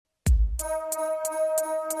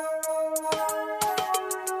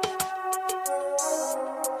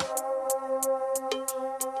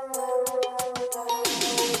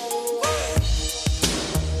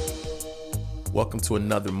Welcome to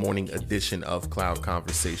another morning edition of Cloud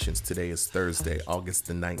Conversations. Today is Thursday, August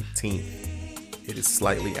the 19th. It is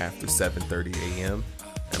slightly after 7:30 a.m.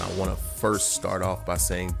 And I want to first start off by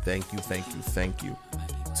saying thank you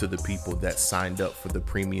to the people that signed up for the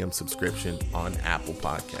premium subscription on Apple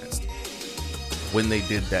Podcast. When they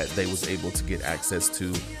did that, they was able to get access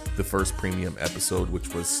to the first premium episode,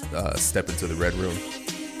 which was Step Into the Red Room.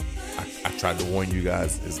 I tried to warn you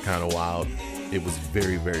guys, it's kind of wild. It was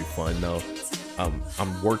very, very fun though.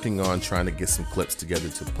 I'm working on trying to get some clips together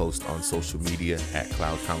to post on social media at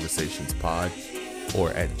Cloud Conversations Pod or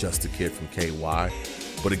at Just a Kid from KY.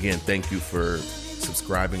 But again, thank you for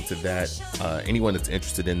subscribing to that. Anyone that's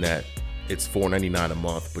interested in that, it's $4.99 a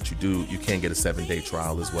month, but you can get a 7-day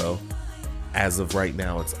trial as well. As of right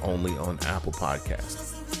now, it's only on Apple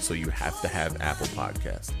Podcasts. So you have to have Apple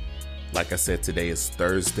Podcasts. Like I said, today is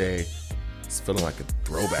Thursday. It's feeling like a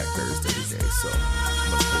throwback Thursday today, so I'm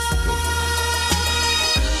going to play some filters.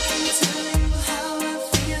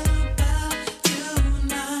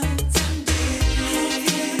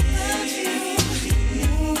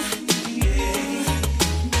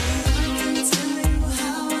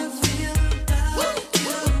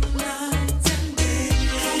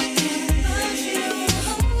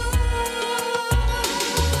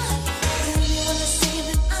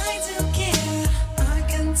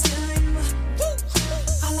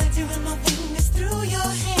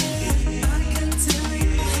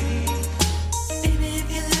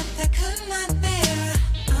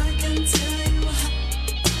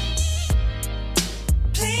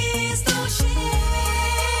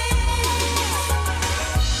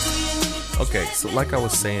 Okay, so like I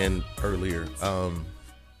was saying earlier,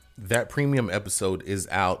 that premium episode is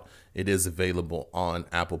out. It is available on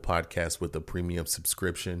Apple Podcasts with a premium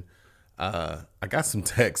subscription. I got some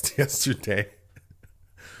text yesterday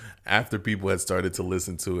after people had started to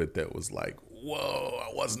listen to it that was like, whoa,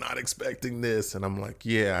 I was not expecting this. And I'm like,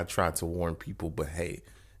 yeah, I tried to warn people, but hey,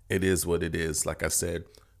 it is what it is. Like I said,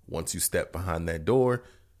 once you step behind that door,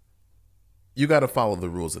 you got to follow the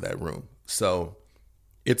rules of that room. So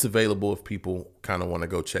it's available if people kind of want to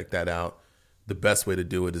go check that out. The best way to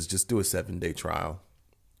do it is just do a 7-day trial.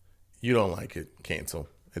 You don't like it, cancel.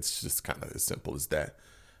 It's just kind of as simple as that.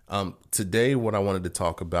 Today, what I wanted to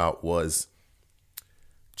talk about was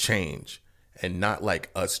change, and not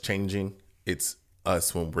like us changing. It's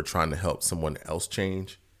us when we're trying to help someone else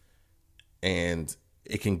change. And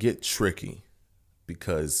it can get tricky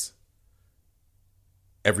because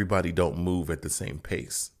everybody don't move at the same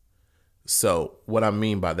pace. So what I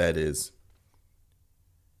mean by that is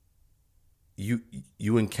you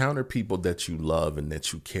encounter people that you love and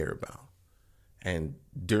that you care about. And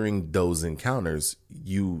during those encounters,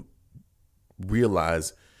 you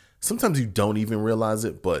realize, sometimes you don't even realize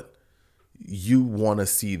it, but you want to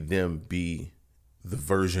see them be the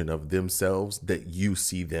version of themselves that you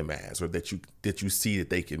see them as, or that you see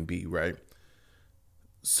that they can be, right?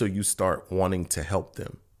 So you start wanting to help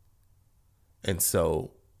them. And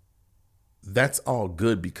so that's all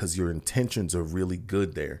good because your intentions are really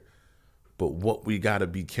good there. But what we got to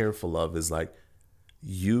be careful of is like,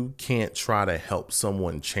 you can't try to help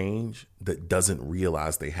someone change that doesn't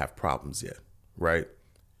realize they have problems yet, right?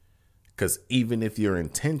 Because even if your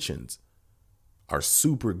intentions are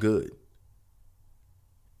super good,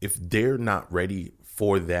 if they're not ready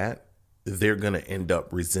for that, they're going to end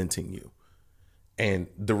up resenting you. And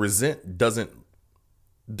the resent doesn't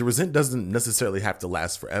necessarily have to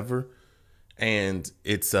last forever. And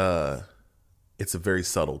it's a very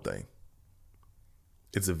subtle thing.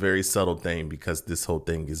 It's a very subtle thing because this whole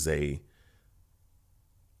thing is it's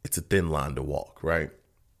a thin line to walk, right?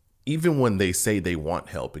 Even when they say they want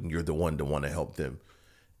help and you're the one to want to help them,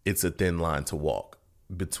 it's a thin line to walk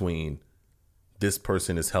between this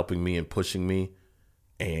person is helping me and pushing me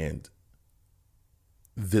and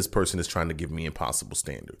this person is trying to give me impossible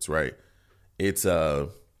standards, right? It's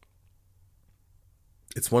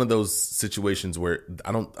one of those situations where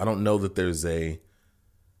I don't know that there's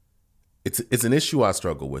it's an issue I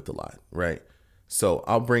struggle with a lot, right? So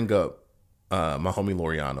I'll bring up my homie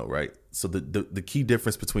Loriano, right? So the key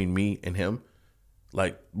difference between me and him,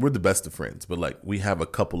 like, we're the best of friends, but like we have a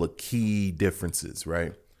couple of key differences,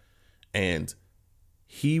 right? And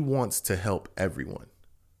he wants to help everyone.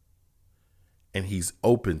 And he's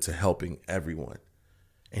open to helping everyone.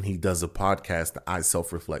 And he does a podcast, the I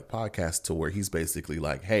Self-Reflect podcast, to where he's basically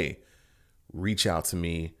like, hey, reach out to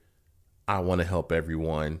me. I want to help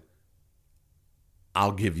everyone.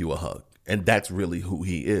 I'll give you a hug. And that's really who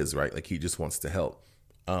he is, right? Like, he just wants to help.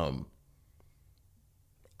 I'm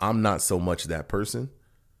not so much that person.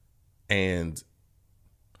 And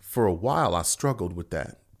for a while, I struggled with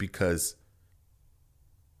that because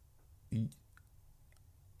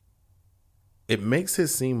it makes it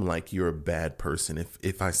seem like you're a bad person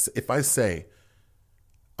if I say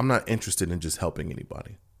I'm not interested in just helping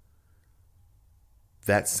anybody.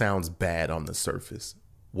 That sounds bad on the surface.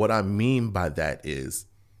 What I mean by that is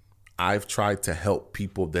I've tried to help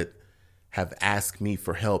people that have asked me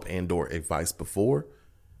for help and or advice before,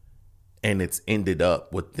 and it's ended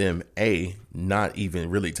up with them not even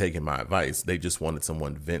really taking my advice. They just wanted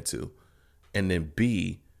someone to vent to. And then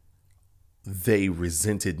B, they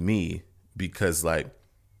resented me because like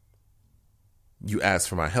you asked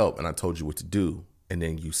for my help and I told you what to do, and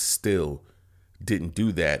then you still didn't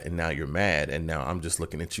do that, and now you're mad, and now I'm just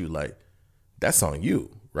looking at you like that's on you,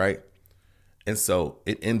 right? And so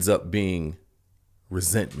it ends up being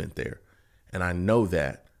resentment there. And I know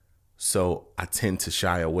that. So I tend to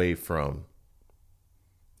shy away from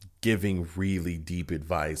giving really deep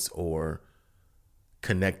advice or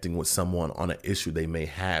connecting with someone on an issue they may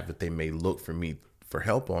have that they may look for me for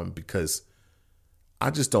help on, because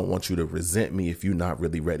I just don't want you to resent me if you're not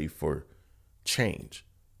really ready for change.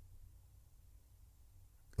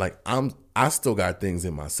 Like I still got things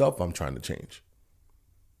in myself I'm trying to change.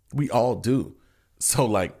 We all do. So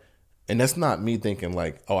like, and that's not me thinking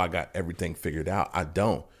like, oh, I got everything figured out. I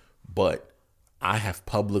don't. But I have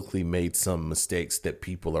publicly made some mistakes that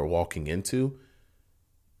people are walking into,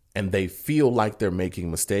 and they feel like they're making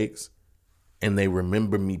mistakes, and they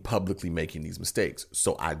remember me publicly making these mistakes.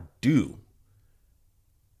 So I do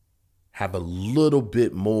have a little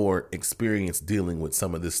bit more experience dealing with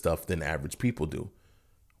some of this stuff than average people do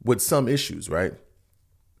with some issues, right?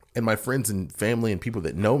 And my friends and family and people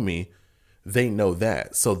that know me, they know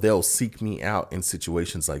that. So they'll seek me out in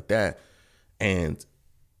situations like that. And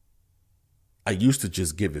I used to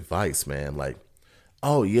just give advice, man. Like,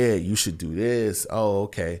 oh yeah, you should do this. Oh,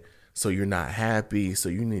 okay. So you're not happy. So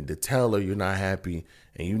you need to tell her you're not happy.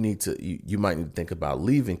 And you might need to think about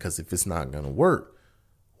leaving, because if it's not going to work,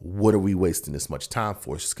 what are we wasting this much time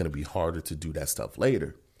for? It's just going to be harder to do that stuff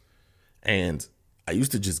later. And I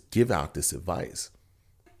used to just give out this advice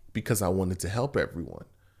because I wanted to help everyone.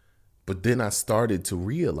 But then I started to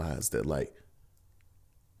realize that like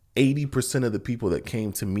 80% of the people that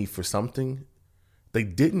came to me for something, they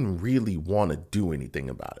didn't really want to do anything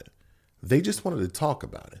about it. They just wanted to talk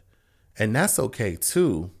about it. And that's okay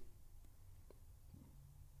too.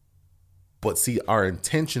 But see, our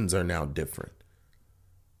intentions are now different.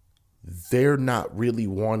 They're not really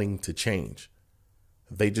wanting to change.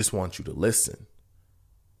 They just want you to listen.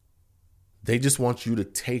 They just want you to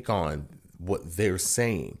take on what they're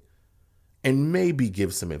saying and maybe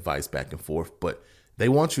give some advice back and forth, but they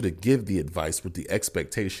want you to give the advice with the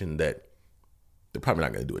expectation that they're probably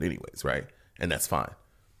not going to do it anyways, right? And that's fine.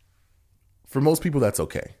 For most people, that's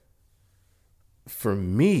okay. For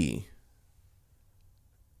me,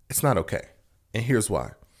 it's not okay. And here's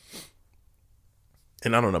why.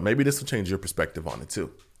 And I don't know, maybe this will change your perspective on it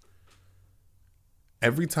too.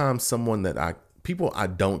 Every time someone people I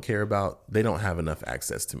don't care about, they don't have enough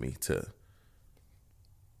access to me to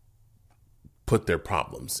put their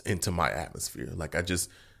problems into my atmosphere. Like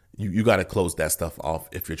you got to close that stuff off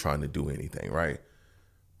if you're trying to do anything, right?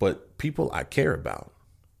 But people I care about,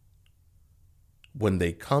 when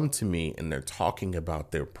they come to me and they're talking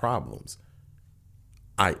about their problems,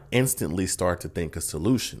 I instantly start to think of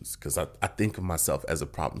solutions, because I think of myself as a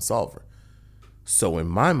problem solver. So in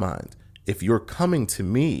my mind, if you're coming to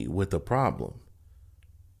me with a problem,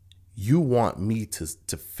 you want me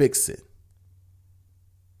to fix it.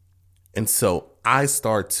 And so I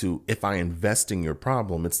start to, if I invest in your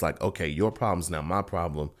problem, it's like, okay, your problem's now my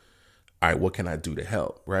problem. All right, what can I do to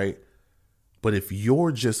help, right? But if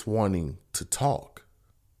you're just wanting to talk,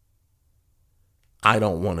 I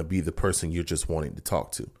don't want to be the person you're just wanting to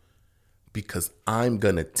talk to, because I'm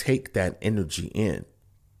going to take that energy in.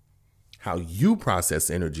 How you process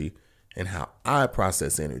energy and how I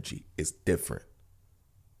process energy is different.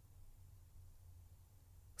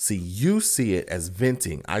 See, you see it as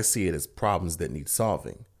venting. I see it as problems that need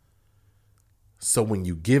solving. So when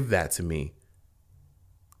you give that to me,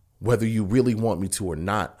 whether you really want me to or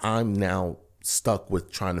not, I'm now stuck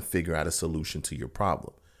with trying to figure out a solution to your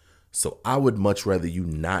problem. So I would much rather you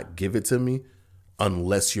not give it to me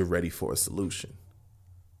unless you're ready for a solution.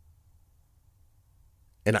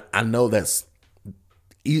 And I know that's,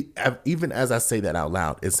 even as I say that out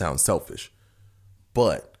loud, it sounds selfish.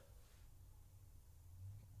 But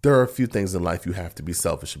there are a few things in life you have to be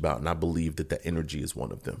selfish about, and I believe that the energy is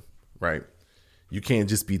one of them, right? You can't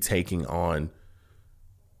just be taking on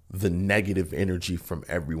the negative energy from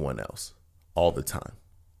everyone else all the time,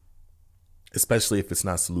 especially if it's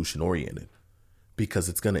not solution oriented, because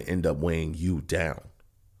it's going to end up weighing you down.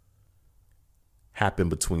 happen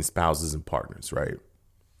between spouses and partners, right?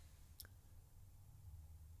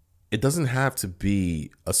 It doesn't have to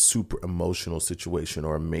be a super emotional situation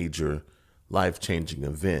or a major life-changing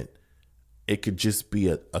event. It could just be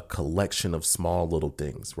a collection of small little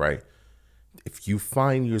things, right? If you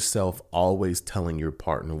find yourself always telling your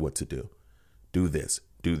partner what to do this,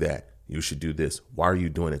 do that, you should do this. Why are you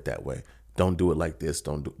doing it that way? Don't do it like this.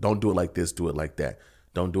 Don't do it like this. Do it like that.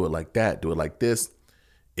 Don't do it like that. Do it like this.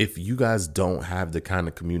 If you guys don't have the kind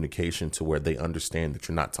of communication to where they understand that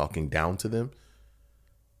you're not talking down to them,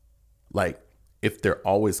 like if they're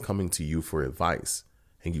always coming to you for advice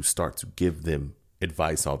and you start to give them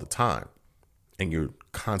advice all the time and you're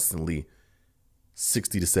constantly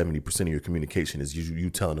 60 to 70% of your communication is you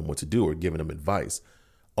telling them what to do or giving them advice,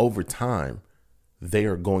 over time, they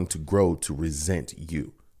are going to grow to resent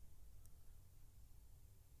you.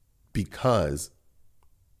 Because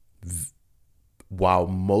while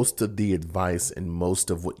most of the advice and most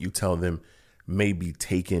of what you tell them may be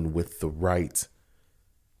taken with the right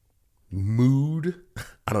mood,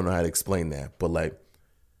 I don't know how to explain that, but like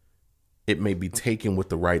it may be taken with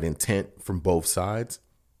the right intent from both sides.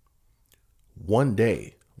 One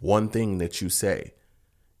day, one thing that you say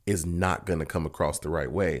is not going to come across the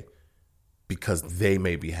right way because they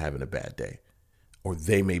may be having a bad day or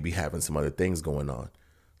they may be having some other things going on.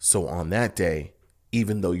 So on that day,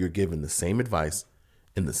 even though you're giving the same advice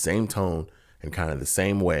in the same tone and kind of the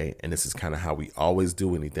same way, and this is kind of how we always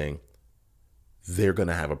do anything, they're going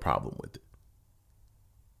to have a problem with it.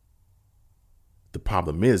 The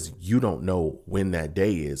problem is you don't know when that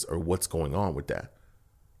day is or what's going on with that.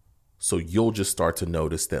 So you'll just start to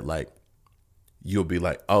notice that like, you'll be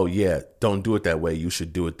like, oh yeah, don't do it that way. You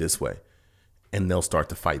should do it this way. And they'll start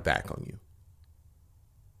to fight back on you.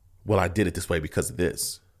 Well, I did it this way because of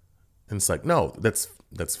this. And it's like, no, that's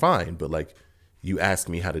fine. But like, you asked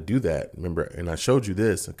me how to do that. Remember, and I showed you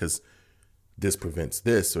this because this prevents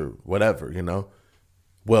this or whatever, you know?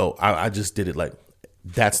 Well, I just did it like,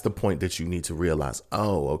 that's the point that you need to realize.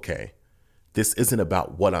 Oh, okay. This isn't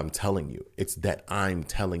about what I'm telling you. It's that I'm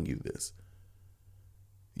telling you this.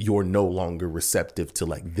 You're no longer receptive to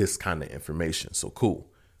like this kind of information. So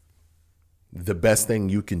cool. The best thing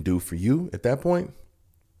you can do for you at that point,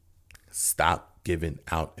 stop giving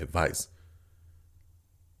out advice.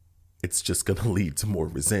 It's just going to lead to more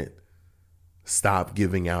resent. Stop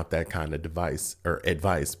giving out that kind of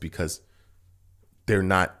advice because they're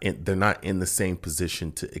not in the same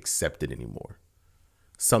position to accept it anymore.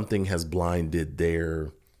 Something has blinded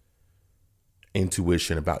their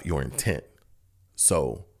intuition about your intent.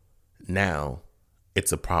 So now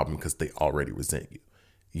it's a problem because they already resent you.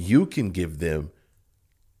 You can give them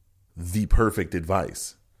the perfect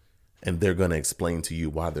advice and they're going to explain to you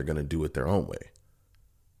why they're going to do it their own way.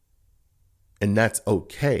 And that's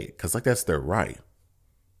okay because like that's their right.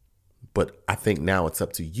 But I think now it's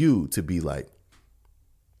up to you to be like,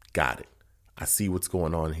 got it. I see what's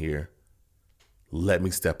going on here. Let me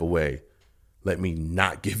step away. Let me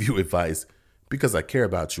not give you advice because I care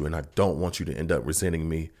about you and I don't want you to end up resenting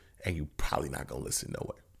me and you're probably not going to listen no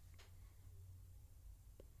way.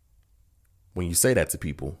 When you say that to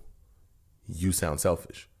people, you sound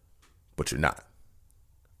selfish, but you're not.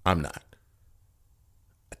 I'm not.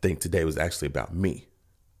 I think today was actually about me,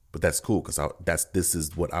 but that's cool because this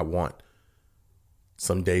is what I want.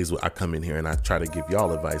 Some days I come in here and I try to give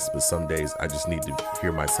y'all advice, but some days I just need to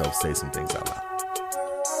hear myself say some things out loud.